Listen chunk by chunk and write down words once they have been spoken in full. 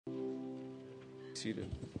seated.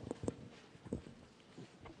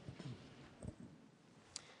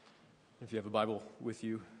 If you have a Bible with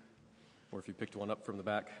you, or if you picked one up from the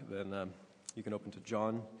back, then you can open to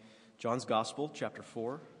John's Gospel, chapter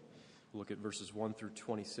 4. We'll look at verses 1 through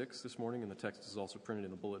 26 this morning, and the text is also printed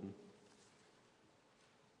in the bulletin.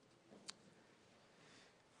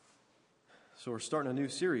 So we're starting a new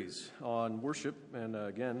series on worship, and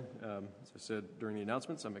again, as I said during the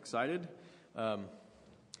announcements, I'm excited.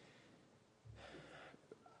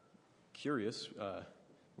 Curious, we're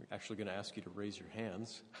actually going to ask you to raise your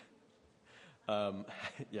hands.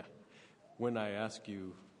 When I ask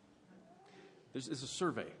you, it's a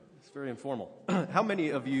survey. It's very informal. How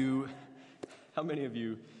many of you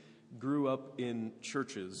grew up in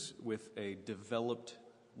churches with a developed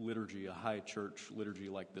liturgy, a high church liturgy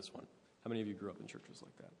like this one? How many of you grew up in churches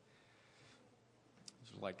like that?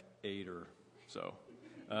 There's like 8 or so.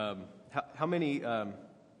 How many,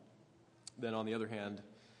 then on the other hand,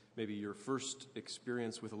 maybe your first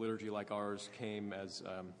experience with a liturgy like ours came as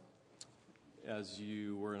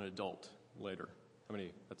you were an adult later? How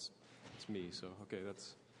many? That's me, so okay,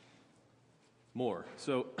 that's more.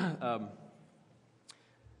 So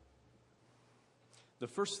the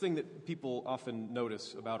first thing that people often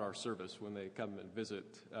notice about our service when they come and visit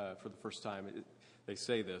for the first time, they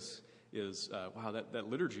say this, is, wow, that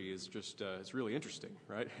liturgy is just, it's really interesting,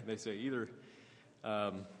 right? They say either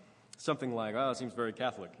something like, oh, it seems very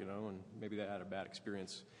Catholic, and maybe they had a bad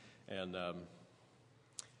experience, and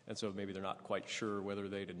so maybe they're not quite sure whether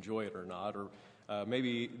they'd enjoy it or not, or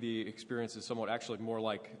maybe the experience is somewhat actually more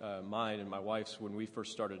like mine and my wife's when we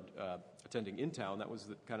first started attending in town. That was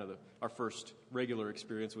our first regular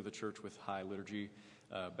experience with a church with high liturgy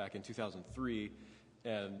back in 2003.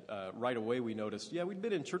 And right away we noticed, we'd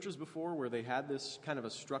been in churches before where they had this kind of a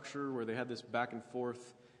structure, where they had this back and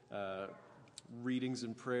forth readings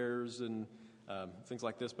and prayers and things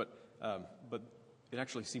like this, but it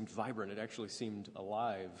actually seemed vibrant. It actually seemed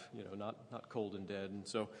alive, not cold and dead. And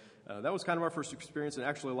so that was kind of our first experience. And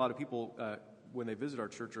actually a lot of people, when they visit our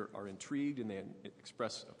church, are intrigued and they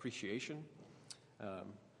express appreciation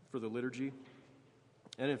for the liturgy.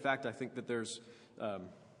 And in fact, I think that there's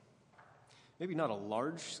maybe not a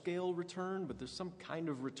large-scale return, but there's some kind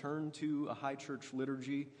of return to a high church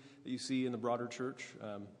liturgy that you see in the broader church.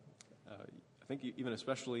 I think even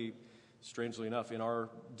especially, strangely enough, in our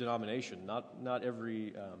denomination, not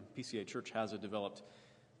every PCA church has a developed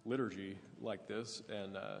liturgy like this,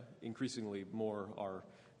 and increasingly more are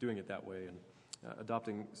doing it that way and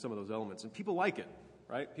adopting some of those elements. And people like it,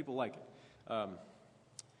 right? People like it.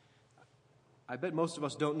 I bet most of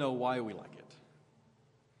us don't know why we like it.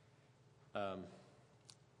 I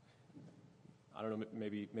don't know,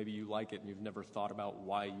 maybe you like it and you've never thought about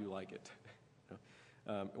why you like it.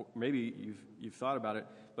 Maybe you've thought about it,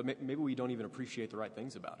 but maybe we don't even appreciate the right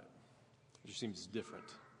things about it. It just seems different,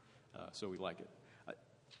 so we like it.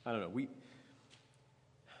 I don't know.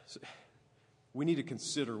 We need to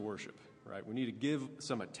consider worship, right? We need to give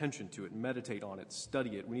some attention to it, meditate on it,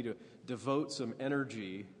 study it. We need to devote some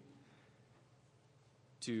energy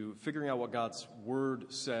to figuring out what God's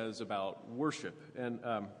Word says about worship, and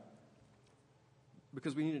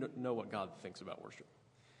because we need to know what God thinks about worship.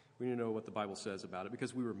 We need to know what the Bible says about it,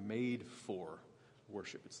 because we were made for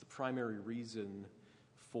worship. It's the primary reason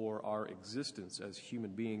for our existence as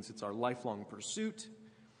human beings. It's our lifelong pursuit.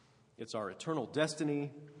 It's our eternal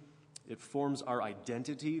destiny. It forms our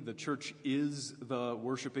identity. The church is the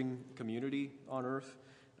worshiping community on earth.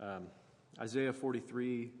 Isaiah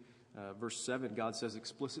 43, verse 7, God says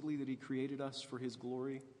explicitly that he created us for his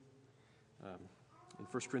glory. In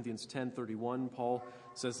 1 Corinthians 10:31, Paul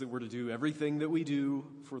says that we're to do everything that we do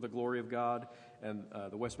for the glory of God. And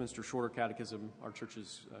the Westminster Shorter Catechism, our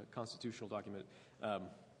church's constitutional document, kind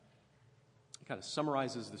of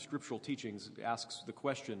summarizes the scriptural teachings. It asks the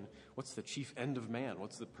question, what's the chief end of man?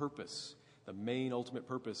 What's the purpose, the main ultimate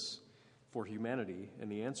purpose for humanity?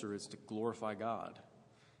 And the answer is to glorify God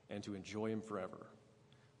and to enjoy him forever.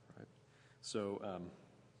 Right? So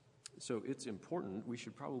it's important. We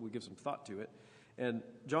should probably give some thought to it. And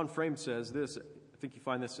John Frame says this, I think you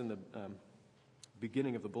find this in the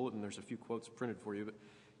beginning of the bulletin. There's a few quotes printed for you. But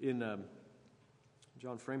in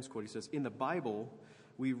John Frame's quote, he says, "In the Bible,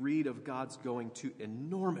 we read of God's going to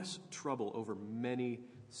enormous trouble over many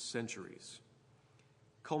centuries,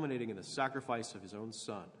 culminating in the sacrifice of his own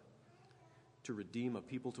Son to redeem a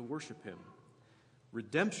people to worship him.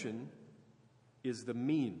 Redemption is the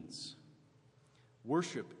means.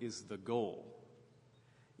 Worship is the goal.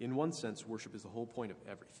 In one sense, worship is the whole point of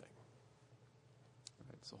everything."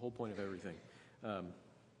 Right? It's the whole point of everything.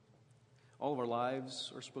 All of our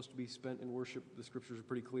lives are supposed to be spent in worship. The scriptures are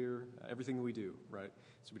pretty clear. Everything we do, right?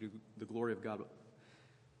 So we do the glory of God.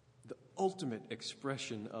 The ultimate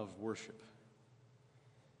expression of worship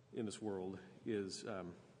in this world is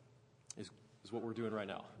what we're doing right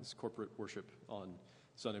now. It's corporate worship on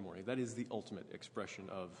Sunday morning. That is the ultimate expression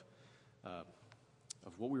of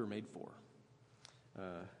what we were made for.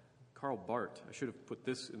 Karl Barth, I should have put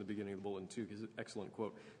this in the beginning of the bulletin too, because it's an excellent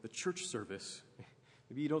quote. The church service,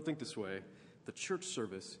 maybe you don't think this way, the church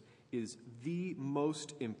service is the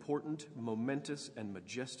most important, momentous, and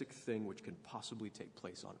majestic thing which can possibly take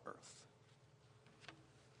place on earth.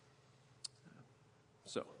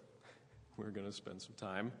 So, we're going to spend some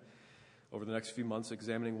time over the next few months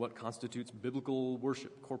examining what constitutes biblical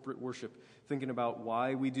worship, corporate worship, thinking about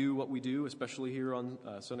why we do what we do, especially here on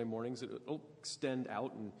Sunday mornings. It'll extend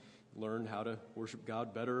out and learn how to worship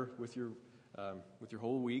God better with your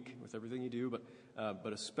whole week, with everything you do,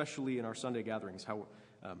 but especially in our Sunday gatherings, how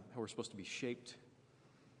we're supposed to be shaped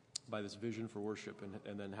by this vision for worship,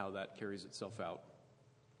 and then how that carries itself out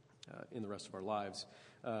in the rest of our lives.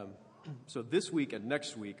 So this week and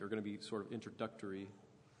next week are going to be sort of introductory.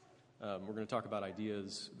 We're going to talk about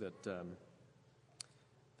ideas that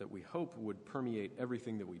we hope would permeate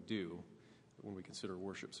everything that we do when we consider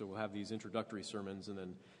worship. So we'll have these introductory sermons, and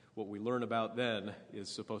then what we learn about then is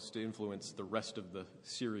supposed to influence the rest of the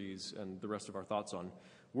series and the rest of our thoughts on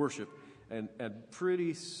worship. And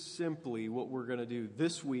pretty simply, what we're going to do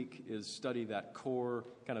this week is study that core,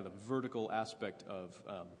 kind of the vertical aspect of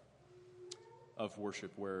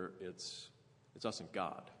worship, where it's us and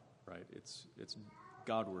God, right? It's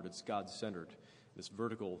Godward, it's God-centered, this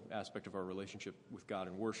vertical aspect of our relationship with God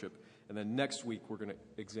and worship. And then next week, we're going to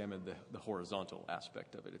examine the horizontal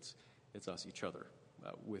aspect of it. It's us, each other,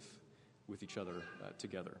 with each other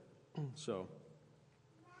together. So,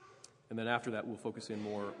 and then after that, we'll focus in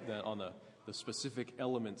more on the specific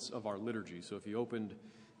elements of our liturgy. So if you opened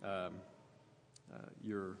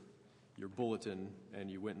your bulletin and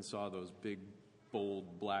you went and saw those big,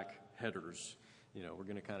 bold, black headers, we're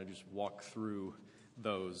going to kind of just walk through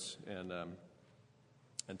those and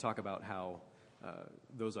talk about how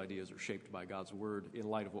those ideas are shaped by God's Word in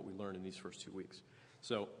light of what we learned in these first 2 weeks.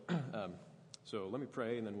 So let me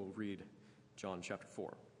pray, and then we'll read John chapter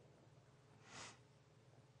 4.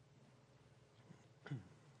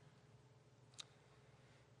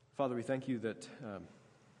 Father, we thank you that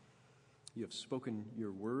you have spoken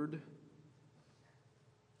your word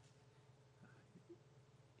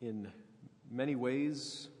in many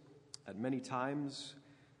ways, at many times,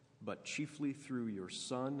 but chiefly through your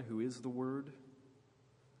Son, who is the Word.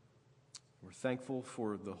 We're thankful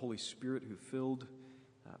for the Holy Spirit who filled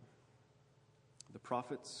the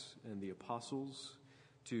prophets and the apostles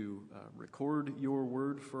to record your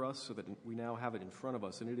word for us so that we now have it in front of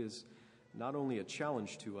us. And it is not only a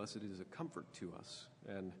challenge to us, it is a comfort to us.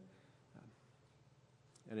 And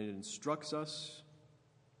it instructs us,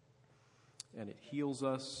 and it heals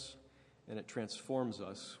us, and it transforms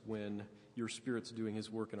us when your Spirit's doing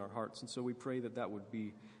his work in our hearts. And so we pray that would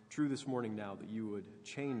be true this morning now, that you would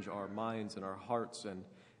change our minds and our hearts and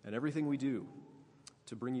everything we do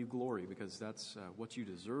to bring you glory, because that's what you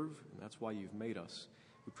deserve, and that's why you've made us.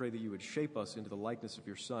 We pray that you would shape us into the likeness of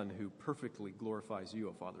your Son, who perfectly glorifies you,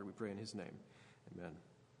 O Father. We pray in his name. Amen.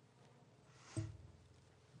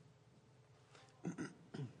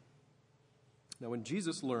 Now, when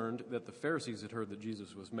Jesus learned that the Pharisees had heard that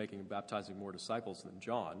Jesus was making and baptizing more disciples than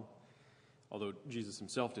John, although Jesus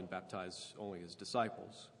himself didn't baptize only his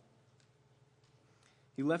disciples,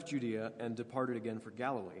 he left Judea and departed again for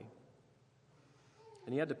Galilee.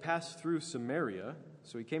 And he had to pass through Samaria,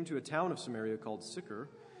 so he came to a town of Samaria called Sychar,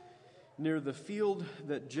 near the field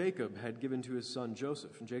that Jacob had given to his son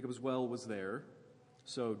Joseph. And Jacob's well was there,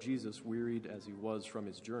 so Jesus, wearied as he was from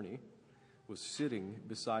his journey, was sitting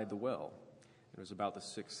beside the well. It was about the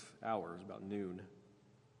 6th hour, it was about noon.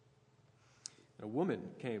 And a woman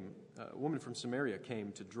from Samaria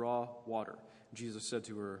came to draw water. Jesus said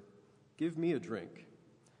to her, "Give me a drink,"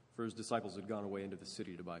 for his disciples had gone away into the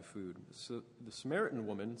city to buy food. So the Samaritan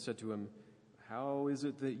woman said to him, "How is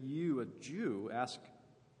it that you, a Jew, ask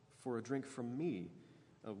for a drink from me,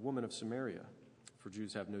 a woman of Samaria? For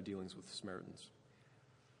Jews have no dealings with Samaritans."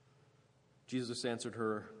 Jesus answered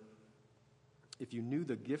her, "If you knew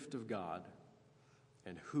the gift of God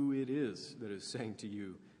and who it is that is saying to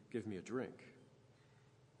you, 'Give me a drink,'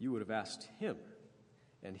 you would have asked him,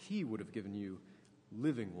 and he would have given you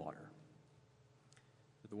living water."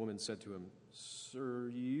 But the woman said to him, "Sir,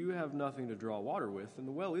 you have nothing to draw water with, and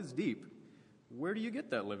the well is deep. Where do you get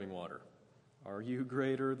that living water? Are you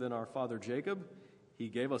greater than our father Jacob? He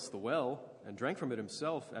gave us the well and drank from it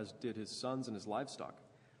himself, as did his sons and his livestock."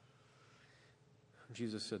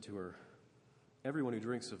 Jesus said to her, "Everyone who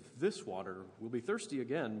drinks of this water will be thirsty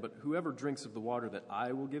again, but whoever drinks of the water that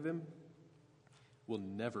I will give him will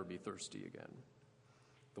never be thirsty again.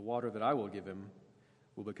 The water that I will give him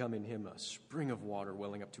will become in him a spring of water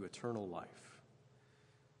welling up to eternal life."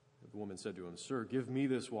 The woman said to him, "Sir, give me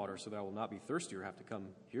this water so that I will not be thirsty or have to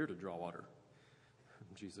come here to draw water."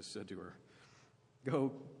 And Jesus said to her,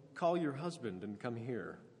 "Go, call your husband and come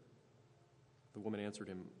here." The woman answered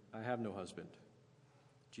him, "I have no husband."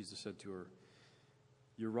 Jesus said to her,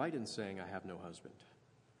 "You're right in saying, 'I have no husband,'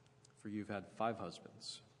 for you've had 5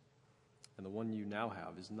 husbands, and the one you now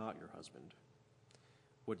have is not your husband.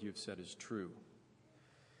 What you have said is true."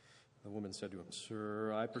 The woman said to him,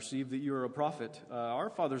 "Sir, I perceive that you are a prophet.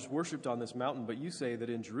 Our fathers worshipped on this mountain, but you say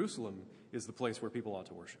that in Jerusalem is the place where people ought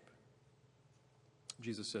to worship."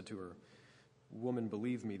 Jesus said to her, "Woman,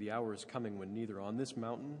 believe me, the hour is coming when neither on this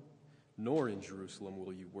mountain nor in Jerusalem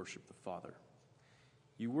will you worship the Father.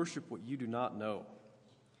 You worship what you do not know.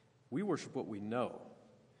 We worship what we know,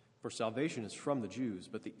 for salvation is from the Jews.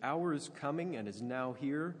 But the hour is coming and is now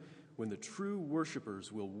here when the true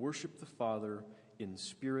worshipers will worship the Father in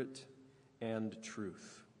spirit and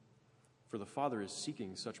truth. For the Father is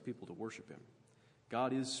seeking such people to worship him.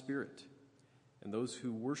 God is spirit, and those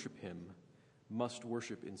who worship him must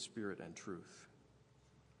worship in spirit and truth."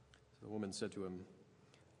 So the woman said to him,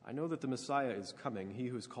 "I know that the Messiah is coming, he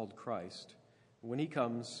who is called Christ. When he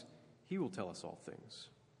comes, he will tell us all things."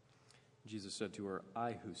 Jesus said to her,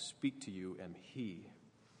 "I who speak to you am he."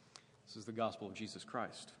 This is the gospel of Jesus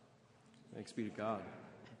Christ. Thanks be to God.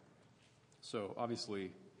 So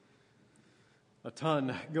obviously, a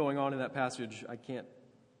ton going on in that passage. I can't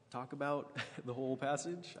talk about the whole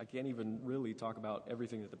passage. I can't even really talk about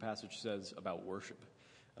everything that the passage says about worship.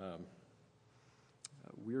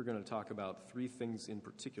 We're going to talk about 3 things in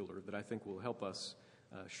particular that I think will help us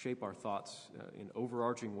shape our thoughts in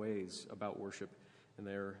overarching ways about worship. And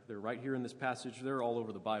they're right here in this passage. They're all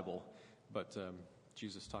over the Bible, but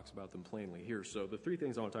Jesus talks about them plainly here. So the 3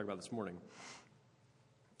 things I want to talk about this morning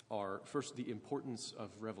are, first, the importance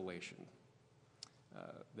of revelation.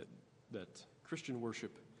 That Christian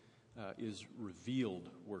worship is revealed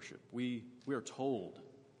worship. We are told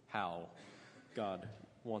how God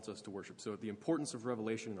wants us to worship. So the importance of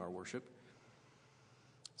revelation in our worship.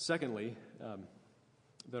 Secondly,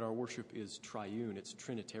 that our worship is triune, it's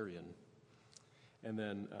Trinitarian. And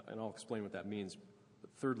then, and I'll explain what that means.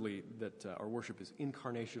 But thirdly, that our worship is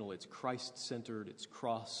incarnational, it's Christ-centered, it's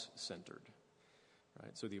cross-centered.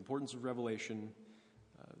 Right? So the importance of revelation,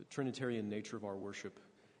 the Trinitarian nature of our worship,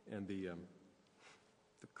 and the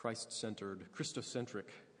Christ-centered, Christocentric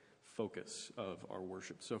focus of our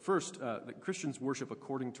worship. So first, that Christians worship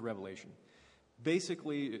according to revelation.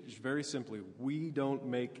 Basically, very simply, we don't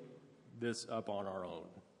make this up on our own.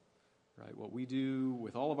 Right? What we do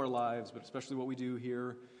with all of our lives, but especially what we do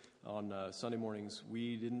here on Sunday mornings,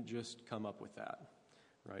 we didn't just come up with that.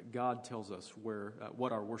 Right? God tells us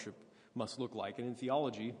what our worship must look like. And in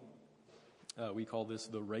theology, we call this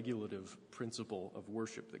the regulative principle of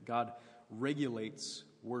worship, that God regulates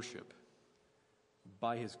worship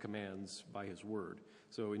by his commands, by his word.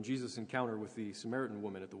 So in Jesus' encounter with the Samaritan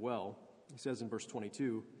woman at the well, he says in verse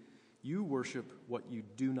 22, "You worship what you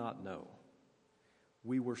do not know.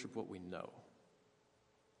 We worship what we know."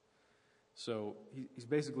 So he's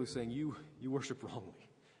basically saying you worship wrongly,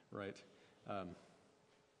 right?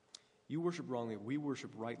 You worship wrongly. We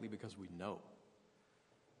worship rightly because we know,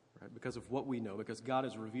 right? Because of what we know, because God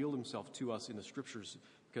has revealed himself to us in the scriptures,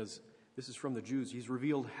 because this is from the Jews. He's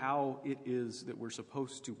revealed how it is that we're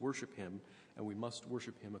supposed to worship him, and we must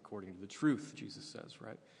worship him according to the truth, Jesus says,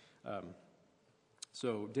 right?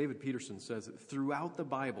 So David Peterson says that throughout the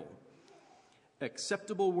Bible,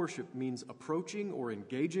 acceptable worship means approaching or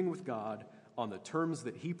engaging with God on the terms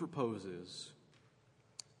that he proposes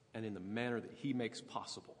and in the manner that he makes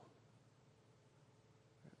possible.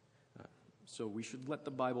 So we should let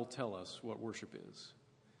the Bible tell us what worship is.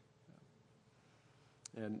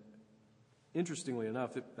 And interestingly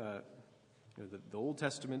enough, the Old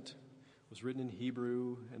Testament was written in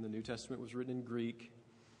Hebrew and the New Testament was written in Greek.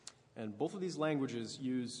 And both of these languages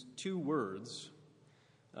use 2 words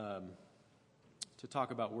to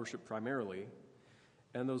talk about worship primarily.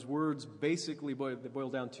 And those words basically boil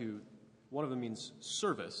down to, one of them means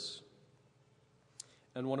service,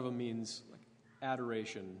 and one of them means like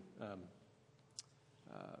adoration,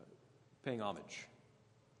 paying homage,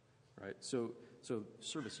 right? So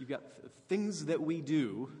service, you've got things that we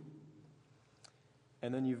do,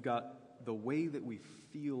 and then you've got the way that we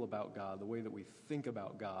feel about God, the way that we think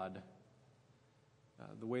about God,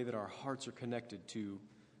 the way that our hearts are connected to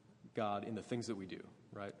God in the things that we do,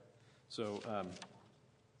 right? So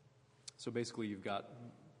basically you've got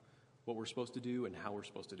what we're supposed to do and how we're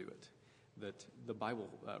supposed to do it, that the Bible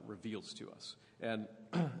reveals to us. And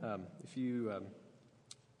if you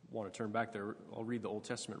want to turn back there, I'll read the Old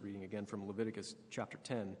Testament reading again from Leviticus chapter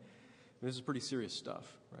 10. And this is pretty serious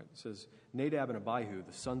stuff, right? It says, Nadab and Abihu,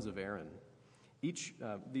 the sons of Aaron, each,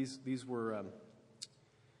 these were...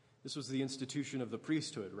 This was the institution of the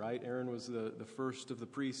priesthood, right? Aaron was the first of the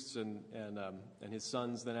priests, and his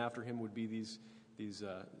sons then after him would be these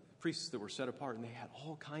priests that were set apart, and they had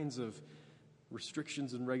all kinds of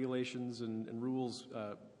restrictions and regulations and rules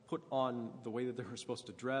put on the way that they were supposed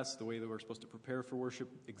to dress, the way they were supposed to prepare for worship,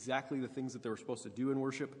 exactly the things that they were supposed to do in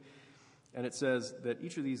worship. And it says that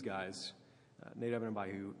each of these guys, Nadab and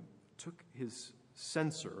Abihu, took his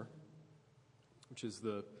censer, which is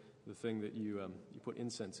the thing that you put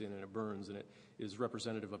incense in and it burns, and it is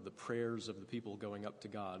representative of the prayers of the people going up to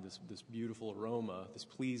God, this beautiful aroma, this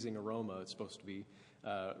pleasing aroma. It's supposed to be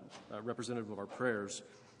representative of our prayers.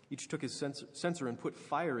 Each took his censer and put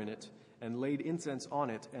fire in it and laid incense on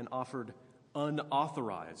it and offered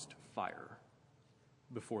unauthorized fire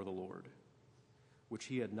before the Lord, which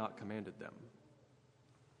he had not commanded them.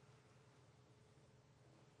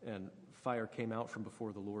 And fire came out from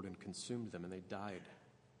before the Lord and consumed them, and they died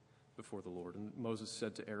before the Lord. And Moses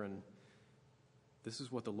said to Aaron, "This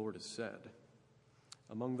is what the Lord has said.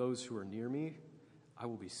 Among those who are near me, I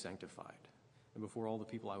will be sanctified, and before all the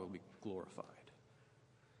people I will be glorified."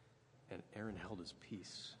 And Aaron held his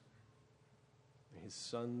peace. And his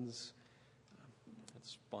sons had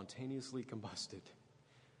spontaneously combusted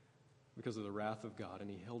because of the wrath of God, and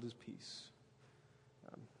he held his peace.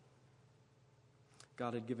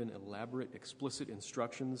 God had given elaborate, explicit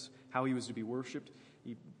instructions how he was to be worshipped.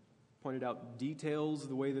 He pointed out details,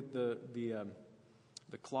 the way that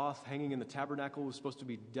the cloth hanging in the tabernacle was supposed to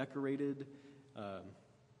be decorated,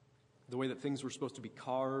 the way that things were supposed to be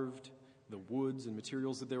carved, the woods and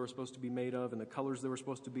materials that they were supposed to be made of, and the colors they were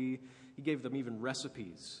supposed to be. He gave them even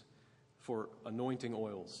recipes for anointing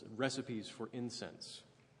oils, recipes for incense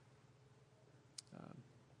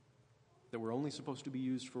that were only supposed to be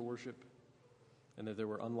used for worship, and that they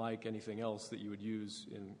were unlike anything else that you would use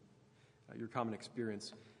in your common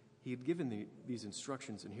experience. He had given these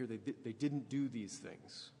instructions, and here they didn't do these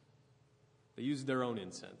things. They used their own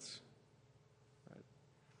incense. Right?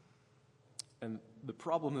 And the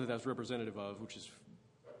problem that that's representative of, which is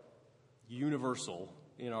universal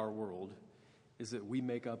in our world, is that we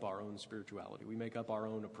make up our own spirituality. We make up our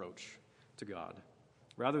own approach to God.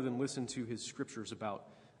 Rather than listen to his scriptures about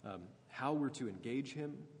how we're to engage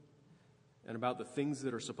him and about the things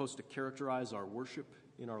that are supposed to characterize our worship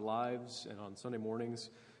in our lives and on Sunday mornings,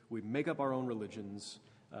 we make up our own religions.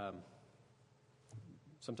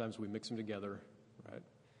 Sometimes we mix them together,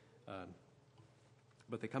 right?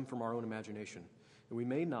 But they come from our own imagination. And we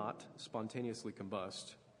may not spontaneously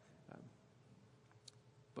combust,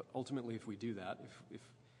 but ultimately if we do that,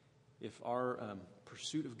 if our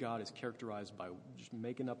pursuit of God is characterized by just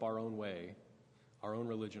making up our own way, our own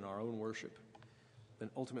religion, our own worship, then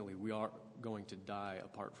ultimately we are going to die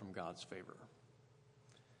apart from God's favor.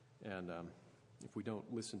 And if we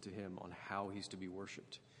don't listen to him on how he's to be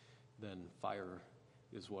worshipped, then fire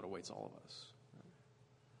is what awaits all of us.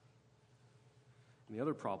 And the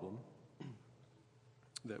other problem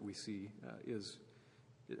that we see is,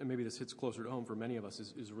 and maybe this hits closer to home for many of us,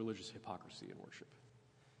 is religious hypocrisy in worship.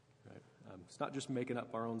 Right? It's not just making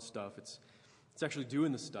up our own stuff. It's actually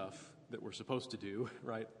doing the stuff that we're supposed to do,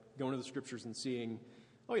 right? Going to the scriptures and seeing,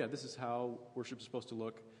 oh yeah, this is how worship is supposed to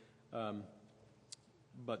look.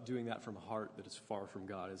 But doing that from a heart that is far from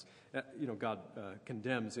God. As God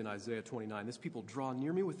condemns in Isaiah 29, "This people draw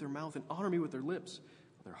near me with their mouth and honor me with their lips,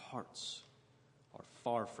 but their hearts are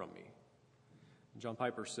far from me." John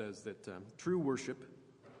Piper says that true worship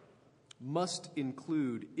must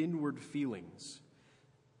include inward feelings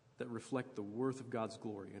that reflect the worth of God's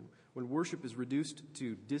glory. And when worship is reduced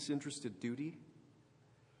to disinterested duty,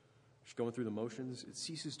 just going through the motions, it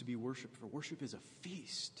ceases to be worship, for worship is a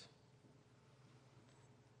feast.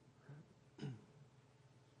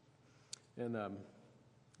 And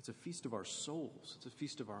it's a feast of our souls. It's a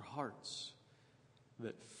feast of our hearts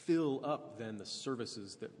that fill up then the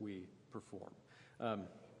services that we perform. And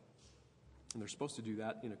they're supposed to do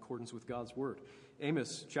that in accordance with God's word.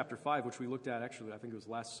 Amos chapter 5, which we looked at actually, I think it was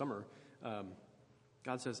last summer,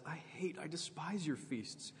 God says, I despise your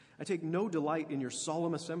feasts. I take no delight in your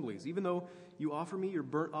solemn assemblies. Even though you offer me your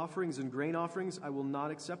burnt offerings and grain offerings, I will not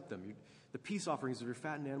accept them. The peace offerings of your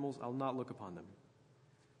fattened animals, I'll not look upon them.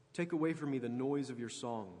 Take away from me the noise of your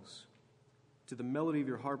songs. To the melody of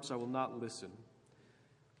your harps I will not listen,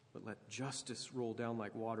 but let justice roll down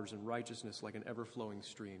like waters and righteousness like an ever-flowing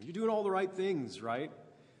stream. You're doing all the right things, right?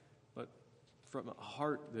 But from a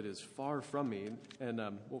heart that is far from me. And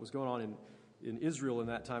what was going on in Israel in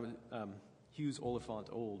that time, Hughes Oliphant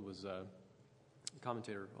Old was a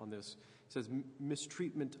commentator on this. He says,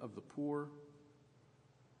 mistreatment of the poor,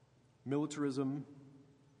 militarism,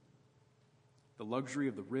 the luxury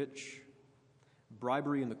of the rich,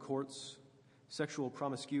 bribery in the courts, sexual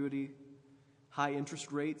promiscuity, high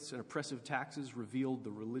interest rates, and oppressive taxes revealed the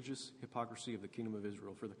religious hypocrisy of the kingdom of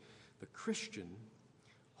Israel. For the Christian,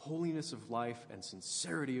 holiness of life and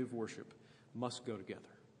sincerity of worship must go together.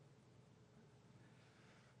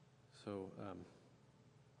 So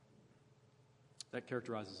that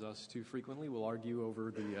characterizes us too frequently. We'll argue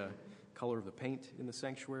over the color of the paint in the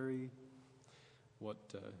sanctuary,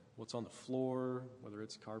 what's on the floor, whether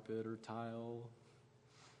it's carpet or tile.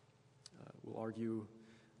 We'll argue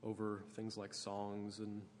over things like songs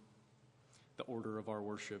and the order of our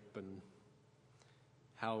worship and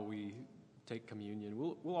how we take communion.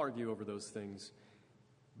 We'll argue over those things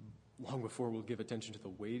long before we'll give attention to the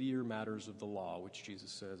weightier matters of the law, which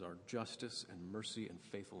Jesus says are justice and mercy and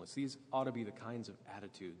faithfulness. These ought to be the kinds of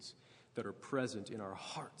attitudes that are present in our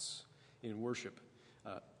hearts in worship,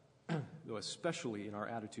 though especially in our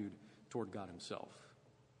attitude toward God himself.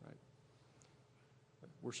 Right?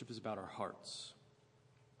 Worship is about our hearts.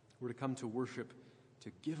 We're to come to worship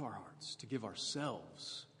to give our hearts, to give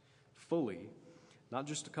ourselves fully, not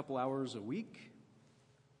just a couple hours a week,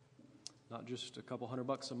 not just a couple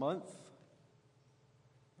 $100 a month.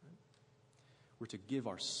 We're to give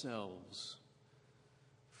ourselves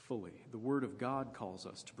fully. The Word of God calls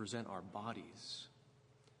us to present our bodies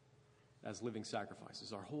as living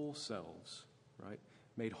sacrifices, our whole selves, right?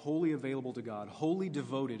 Made wholly available to God, wholly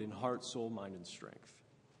devoted in heart, soul, mind, and strength.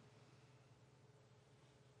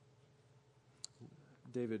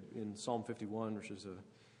 David in Psalm 51, which is a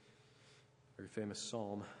very famous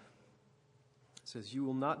psalm, says, "You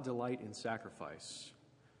will not delight in sacrifice,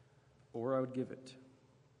 or I would give it.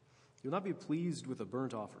 You'll not be pleased with a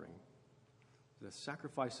burnt offering. The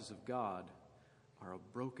sacrifices of God are a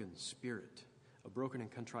broken spirit, a broken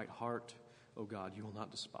and contrite heart, O God, you will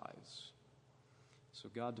not despise." So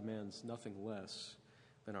God demands nothing less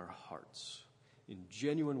than our hearts in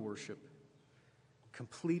genuine worship,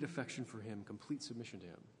 complete affection for him, complete submission to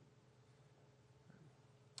him.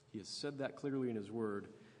 He has said that clearly in his word.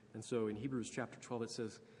 And so in Hebrews chapter 12 it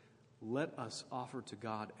says, "Let us offer to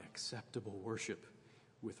God acceptable worship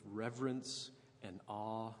with reverence and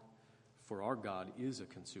awe, for our God is a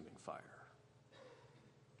consuming fire,"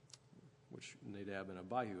 which Nadab and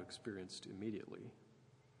Abihu experienced immediately.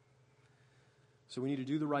 So we need to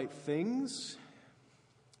do the right things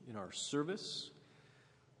in our service,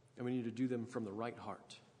 and we need to do them from the right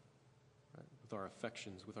heart, right? With our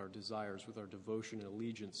affections, with our desires, with our devotion and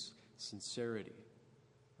allegiance, sincerity.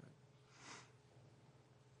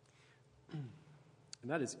 And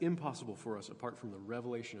that is impossible for us apart from the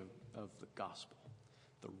revelation of the gospel.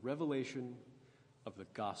 The revelation of the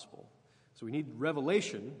gospel. So we need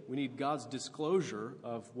revelation, we need God's disclosure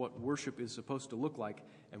of what worship is supposed to look like,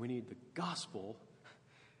 and we need the gospel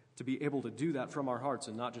to be able to do that from our hearts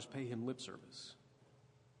and not just pay him lip service.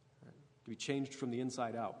 Right? To be changed from the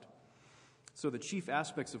inside out. So the chief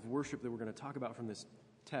aspects of worship that we're going to talk about from this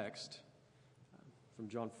text, from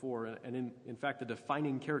John 4, and in fact the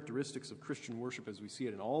defining characteristics of Christian worship as we see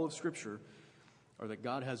it in all of Scripture are that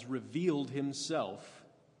God has revealed himself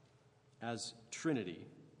as Trinity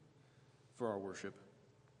for our worship,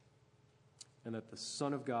 and that the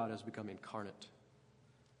Son of God has become incarnate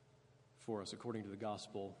for us according to the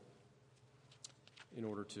gospel in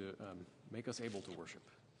order to make us able to worship.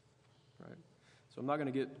 Right? So I'm not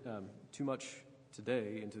going to get too much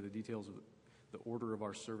today into the details of the order of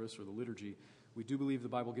our service or the liturgy. We do believe the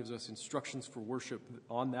Bible gives us instructions for worship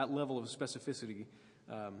on that level of specificity,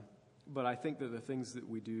 but I think that the things that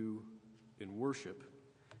we do in worship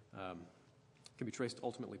can be traced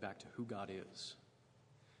ultimately back to who God is,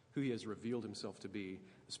 who he has revealed himself to be,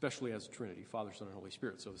 especially as a Trinity, Father, Son, and Holy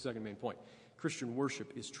Spirit. So the second main point, Christian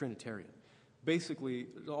worship is Trinitarian. Basically,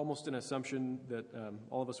 almost an assumption that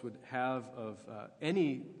all of us would have of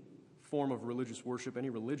any form of religious worship, any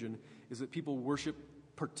religion, is that people worship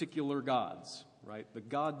particular gods, right? The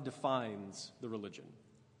God defines the religion,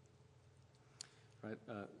 right?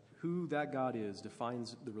 Who that God is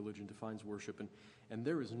defines the religion, defines worship, and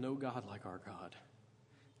there is no God like our God,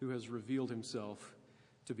 who has revealed himself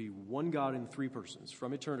to be one God in three persons,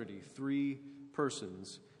 from eternity, three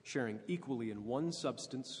persons sharing equally in one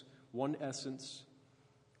substance, one essence,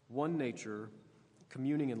 one nature,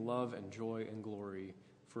 communing in love and joy and glory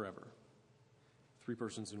forever. Three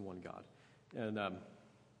persons in one God. And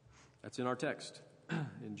that's in our text.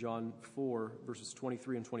 In John 4, verses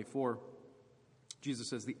 23 and 24, Jesus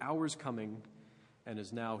says, "The hour is coming and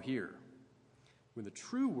is now here, when the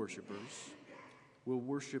true worshipers will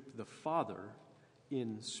worship the Father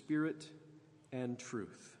in spirit and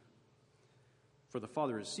truth. For the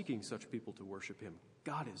Father is seeking such people to worship him.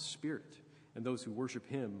 God is spirit, and those who worship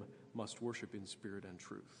him must worship in spirit and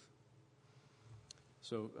truth."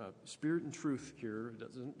 So spirit and truth here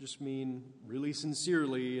doesn't just mean really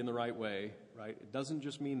sincerely in the right way, right? It doesn't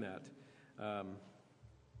just mean that.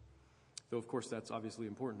 Though, of course, that's obviously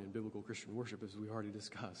important in biblical Christian worship, as we already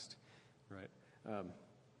discussed, right?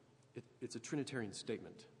 It's a Trinitarian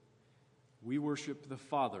statement. We worship the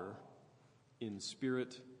Father in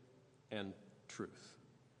spirit and truth.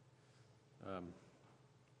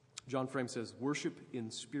 John Frame says, worship in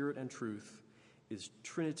spirit and truth is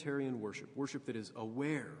Trinitarian worship, worship that is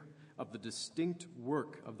aware of the distinct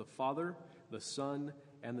work of the Father, the Son,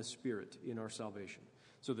 and the Spirit in our salvation.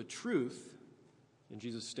 So the truth, in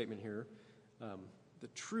Jesus' statement here, the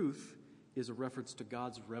truth is a reference to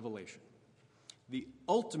God's revelation. The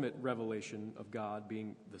ultimate revelation of God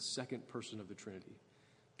being the second person of the Trinity.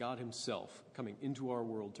 God himself coming into our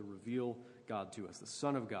world to reveal God to us, the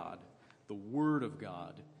Son of God, the Word of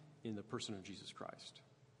God in the person of Jesus Christ.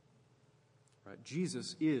 Right?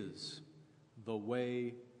 Jesus is the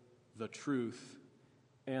way, the truth,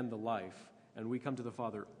 and the life, and we come to the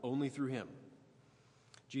Father only through him.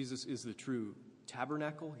 Jesus is the true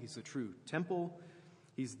tabernacle. He's the true temple.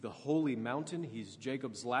 He's the holy mountain. He's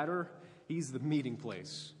Jacob's ladder. He's the meeting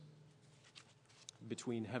place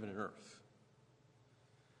between heaven and earth.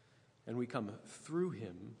 And we come through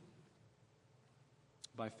him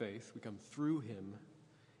by faith. We come through him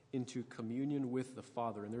into communion with the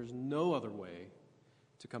Father. And there's no other way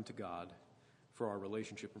to come to God for our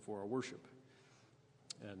relationship and for our worship.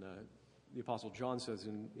 And the Apostle John says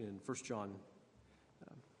in 1 John,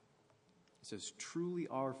 he says, "Truly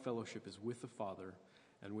our fellowship is with the Father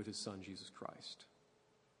and with his Son, Jesus Christ."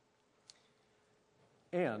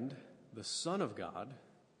 And the Son of God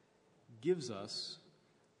gives us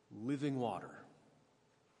living water,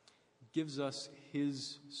 gives us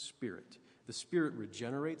his Spirit. The Spirit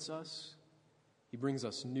regenerates us. He brings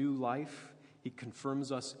us new life. He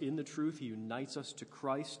confirms us in the truth. He unites us to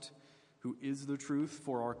Christ, who is the truth,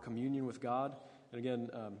 for our communion with God. And again,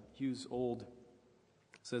 Hughes Old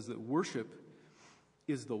says that worship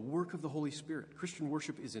is the work of the Holy Spirit. Christian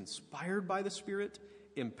worship is inspired by the Spirit,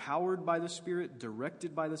 empowered by the Spirit,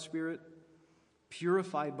 directed by the Spirit,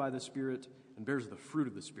 purified by the Spirit, and bears the fruit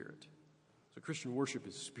of the Spirit. So Christian worship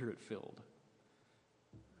is Spirit-filled.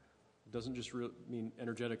 It doesn't just mean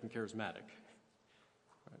energetic and charismatic.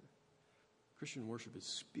 Right? Christian worship is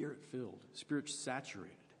Spirit-filled,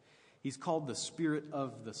 Spirit-saturated. He's called the Spirit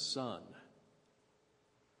of the Son,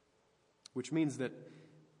 which means that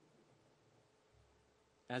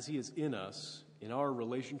as he is in us, in our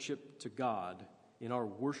relationship to God, in our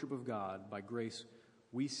worship of God, by grace,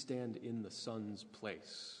 we stand in the Son's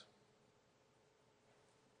place.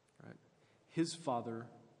 Right? His Father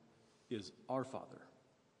is our Father.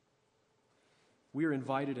 We are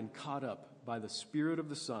invited and caught up by the Spirit of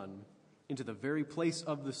the Son into the very place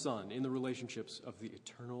of the Son in the relationships of the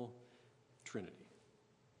eternal Trinity.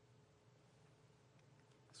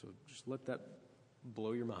 So just let that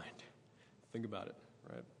blow your mind. Think about it,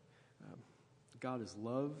 right? God is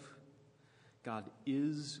love. God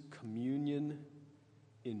is communion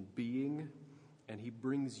in being, and he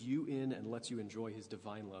brings you in and lets you enjoy his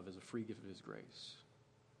divine love as a free gift of his grace.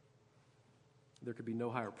 There could be no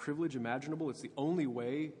higher privilege imaginable. It's the only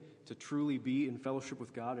way to truly be in fellowship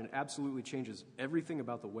with God, and it absolutely changes everything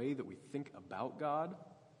about the way that we think about God.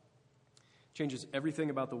 Changes everything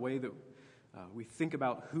about the way that we think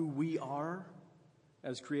about who we are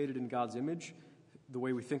as created in God's image, the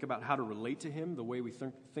way we think about how to relate to him, the way we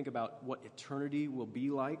think about what eternity will be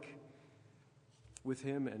like with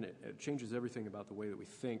him, and it changes everything about the way that we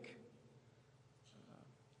think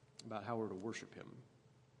about how we're to worship him.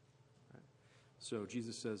 Right? So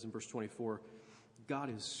Jesus says in verse 24,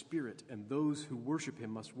 God is spirit, and those who worship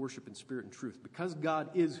him must worship in spirit and truth. Because God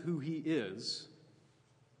is who he is,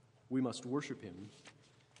 we must worship him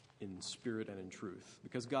in spirit and in truth.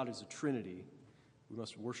 Because God is a Trinity, we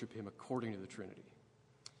must worship him according to the Trinity,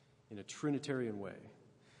 in a Trinitarian way.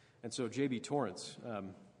 And so J.B. Torrance,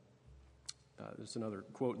 there's another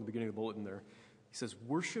quote in the beginning of the bulletin there. He says,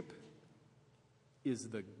 worship is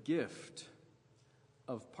the gift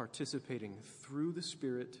of participating through the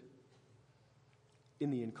Spirit in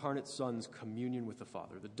the incarnate Son's communion with the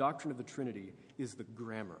Father. The doctrine of the Trinity is the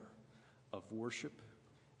grammar of worship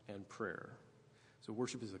and prayer. So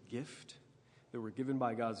worship is a gift that we're given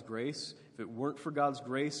by God's grace. If it weren't for God's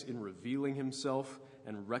grace in revealing himself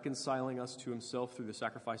and reconciling us to himself through the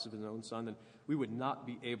sacrifice of his own Son, then we would not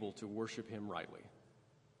be able to worship him rightly.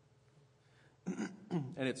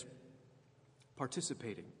 And it's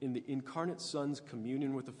participating in the incarnate Son's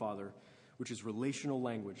communion with the Father, which is relational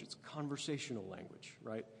language. It's conversational language,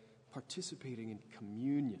 right? Participating in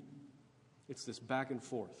communion. It's this back and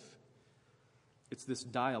forth. It's this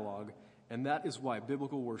dialogue, and that is why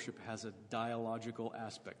biblical worship has a dialogical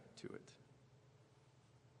aspect to it.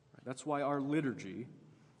 Right? That's why our liturgy,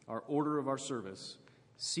 our order of our service,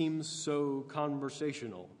 seems so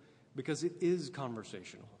conversational, because it is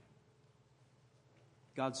conversational.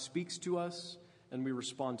 God speaks to us, and we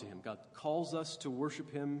respond to him. God calls us to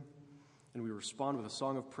worship him, and we respond with a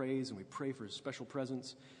song of praise, and we pray for his special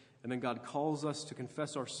presence. And then God calls us to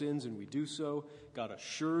confess our sins, and we do so. God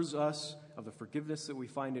assures us of the forgiveness that we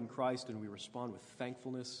find in Christ, and we respond with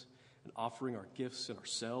thankfulness and offering our gifts and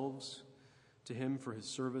ourselves to him for his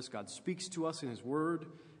service. God speaks to us in his word,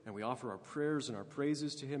 and we offer our prayers and our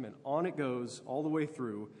praises to him, and on it goes all the way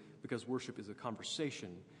through, because worship is a conversation,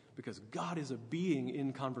 because God is a being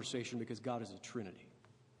in conversation, because God is a Trinity.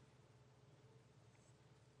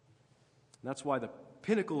 And that's why the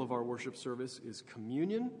pinnacle of our worship service is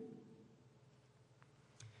communion,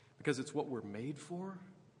 because it's what we're made for,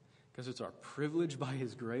 because it's our privilege by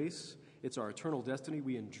his grace, it's our eternal destiny.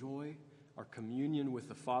 We enjoy our communion with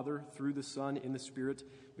the Father through the Son in the Spirit,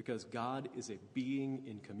 because God is a being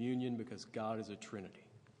in communion, because God is a Trinity.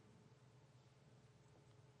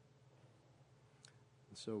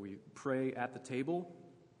 And so we pray at the table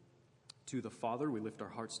to the Father. We lift our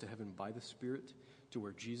hearts to heaven by the Spirit, to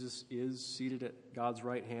where Jesus is seated at God's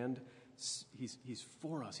right hand. He's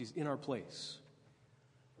for us. He's in our place.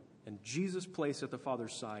 And Jesus' place at the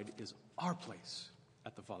Father's side is our place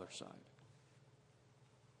at the Father's side.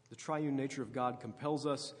 The triune nature of God compels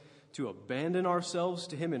us to abandon ourselves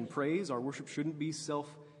to him in praise. Our worship shouldn't be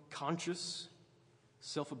self-conscious,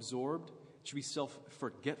 self-absorbed. It should be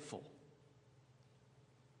self-forgetful.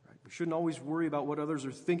 Right? We shouldn't always worry about what others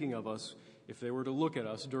are thinking of us if they were to look at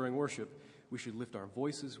us during worship. We should lift our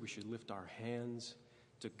voices, we should lift our hands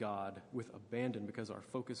to God with abandon, because our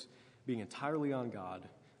focus being entirely on God,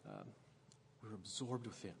 we're absorbed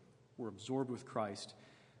with him. We're absorbed with Christ,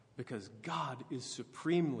 because God is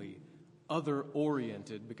supremely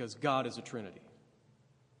other-oriented, because God is a Trinity.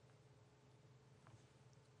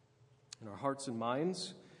 And our hearts and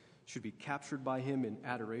minds should be captured by him in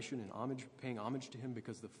adoration and homage, paying homage to him,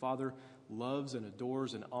 because the Father loves and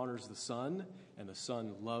adores and honors the Son, and the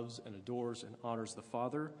Son loves and adores and honors the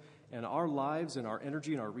Father. And our lives and our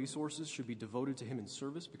energy and our resources should be devoted to him in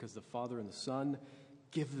service, because the Father and the Son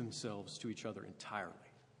give themselves to each other entirely.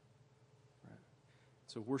 Right?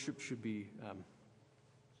 So worship should be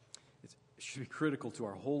critical to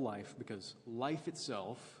our whole life, because life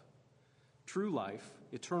itself, true life,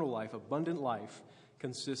 eternal life, abundant life,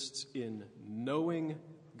 consists in knowing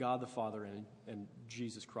God the Father and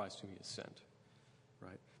Jesus Christ whom he has sent,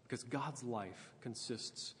 right? Because God's life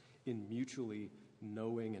consists in mutually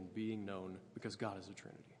knowing and being known, because God is a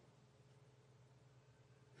Trinity.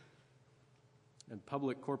 And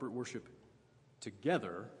public corporate worship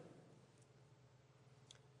together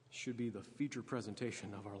should be the feature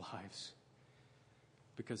presentation of our lives,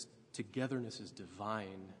 because togetherness is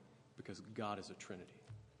divine, because God is a Trinity.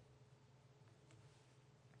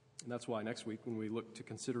 And that's why next week, when we look to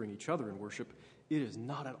considering each other in worship, it is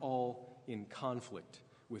not at all in conflict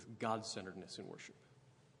with God-centeredness in worship.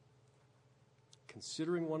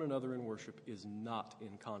 Considering one another in worship is not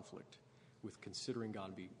in conflict with considering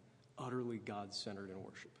God be utterly God-centered in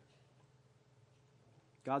worship.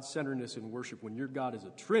 God-centeredness in worship, when your God is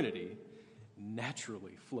a Trinity,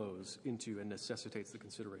 naturally flows into and necessitates the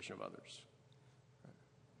consideration of others.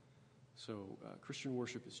 So Christian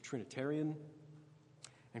worship is Trinitarian,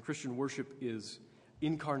 and Christian worship is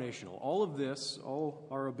incarnational. All of this, all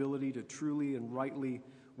our ability to truly and rightly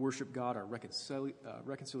worship God, our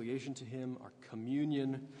reconciliation to him, our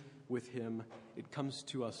communion with him, it comes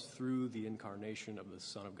to us through the incarnation of the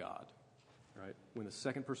Son of God, right? When the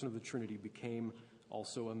second person of the Trinity became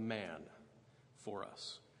also a man for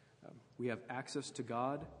us. We have access to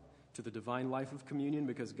God, to the divine life of communion,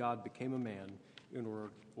 because God became a man in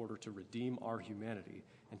order to redeem our humanity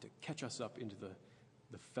and to catch us up into the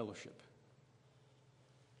fellowship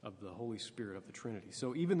of the Holy Spirit of the Trinity.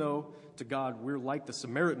 So even though to God we're like the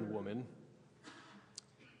Samaritan woman,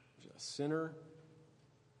 a sinner,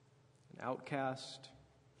 an outcast,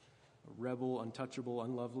 a rebel, untouchable,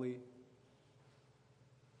 unlovely.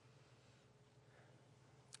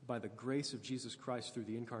 By the grace of Jesus Christ through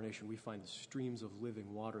the incarnation, we find the streams of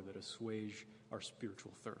living water that assuage our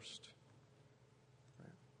spiritual thirst.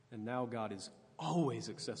 Right? And now God is always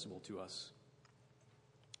accessible to us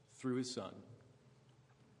through his Son.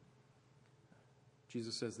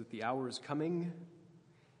 Jesus says that the hour is coming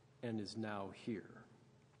and is now here.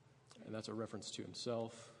 And that's a reference to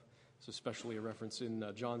himself. It's especially a reference in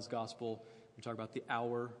John's Gospel. We talk about the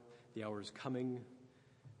hour. The hour is coming.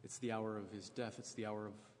 It's the hour of his death. It's the hour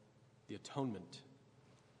of the atonement.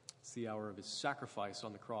 It's the hour of his sacrifice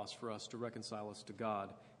on the cross for us to reconcile us to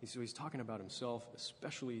God. So he's talking about himself,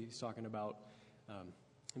 especially he's talking about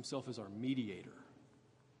himself as our mediator,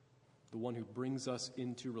 the one who brings us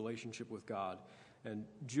into relationship with God. And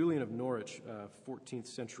Julian of Norwich, 14th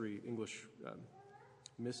century English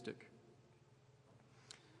mystic,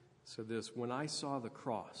 said this: "When I saw the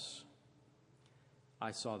cross,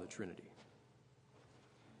 I saw the Trinity.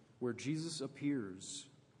 Where Jesus appears,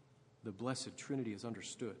 the blessed Trinity is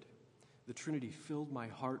understood. The Trinity filled my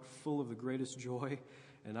heart full of the greatest joy,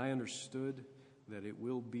 and I understood that it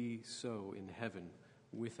will be so in heaven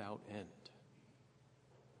without end."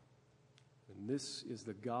 And this is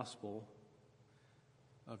the gospel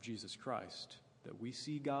of Jesus Christ, that we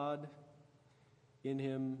see God in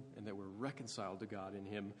him and that we're reconciled to God in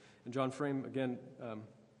him. And John Frame, again, I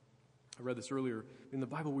read this earlier. In the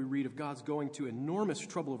Bible, we read of God's going to enormous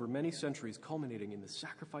trouble over many centuries, culminating in the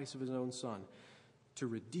sacrifice of his own Son to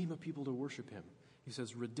redeem a people to worship him. He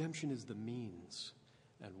says redemption is the means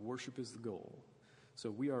and worship is the goal.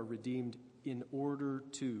 So we are redeemed in order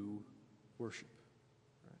to worship.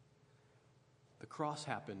 Right? The cross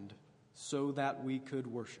happened so that we could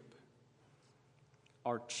worship.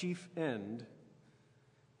 Our chief end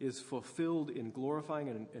is fulfilled in glorifying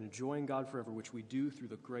and enjoying God forever, which we do through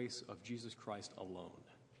the grace of Jesus Christ alone.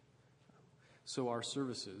 So our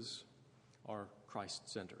services are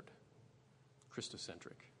Christ-centered,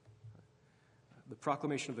 Christocentric. The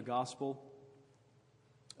proclamation of the gospel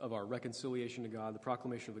of our reconciliation to God, the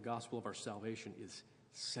proclamation of the gospel of our salvation is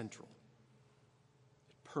central.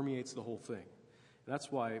 It permeates the whole thing. And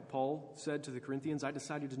that's why Paul said to the Corinthians, "I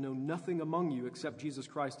decided to know nothing among you except Jesus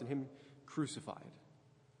Christ and him crucified."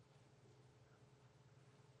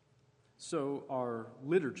 So our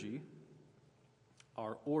liturgy,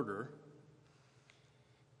 our order,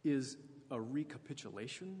 is a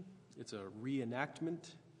recapitulation. It's a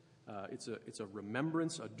reenactment. It's a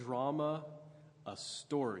remembrance, a drama, a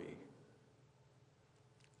story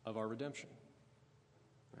of our redemption.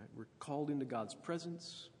 Right? We're called into God's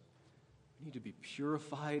presence. We need to be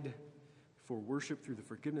purified for worship through the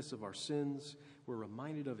forgiveness of our sins. We're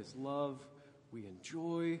reminded of his love. We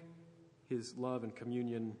enjoy his love and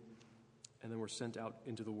communion. And then we're sent out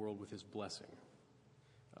into the world with his blessing.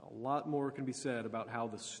 A lot more can be said about how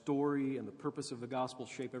the story and the purpose of the gospel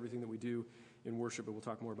shape everything that we do in worship, but we'll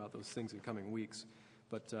talk more about those things in coming weeks.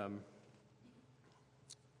 But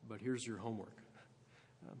here's your homework.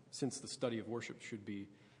 Since the study of worship should be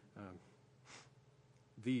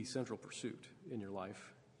the central pursuit in your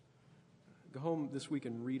life, go home this week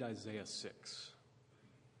and read Isaiah 6.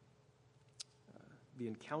 The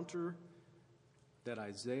encounter that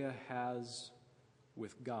Isaiah has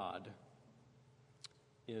with God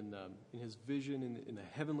in his vision in the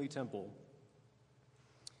heavenly temple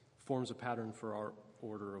forms a pattern for our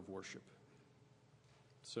order of worship.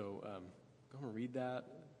 So go and read that,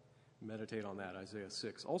 meditate on that, Isaiah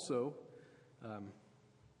 6. Also,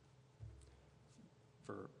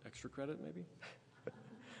 for extra credit maybe,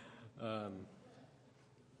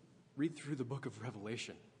 read through the book of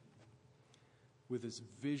Revelation with its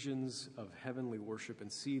visions of heavenly worship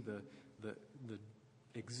and see the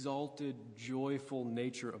exalted, joyful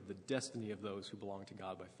nature of the destiny of those who belong to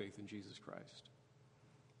God by faith in Jesus Christ.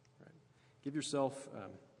 Right? Give yourself,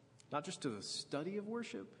 not just to the study of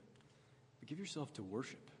worship, but give yourself to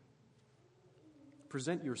worship.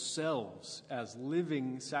 Present yourselves as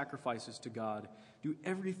living sacrifices to God. Do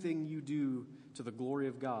everything you do to the glory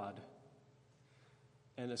of God.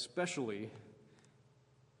 And especially,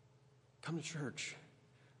 come to church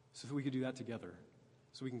so that we can do that together,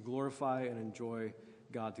 so we can glorify and enjoy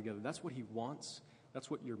God together. That's what he wants.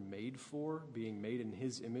 That's what you're made for, being made in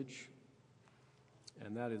his image.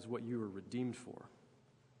 And that is what you were redeemed for.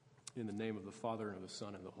 In the name of the Father, and of the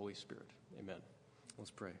Son, and the Holy Spirit. Amen.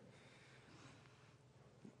 Let's pray.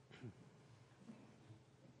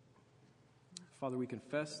 Father, we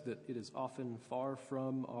confess that it is often far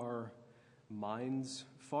from our minds,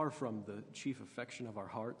 far from the chief affection of our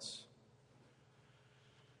hearts,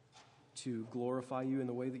 to glorify you in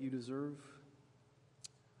the way that you deserve,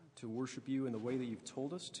 to worship you in the way that you've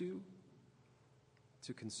told us to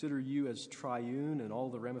consider you as triune and all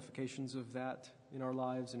the ramifications of that in our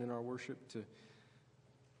lives and in our worship, to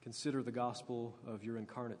consider the gospel of your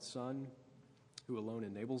incarnate Son, who alone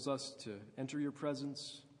enables us to enter your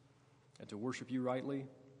presence and to worship you rightly.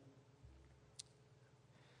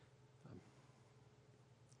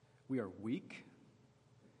 We are weak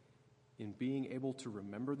in being able to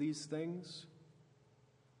remember these things,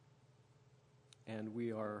 and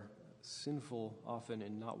we are sinful often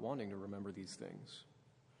in not wanting to remember these things.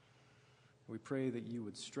 We pray that you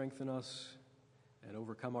would strengthen us and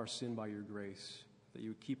overcome our sin by your grace, that you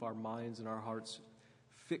would keep our minds and our hearts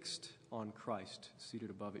fixed on Christ, seated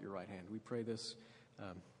above at your right hand. We pray this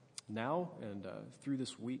now and through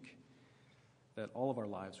this week, that all of our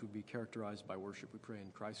lives would be characterized by worship. We pray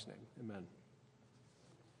in Christ's name. Amen.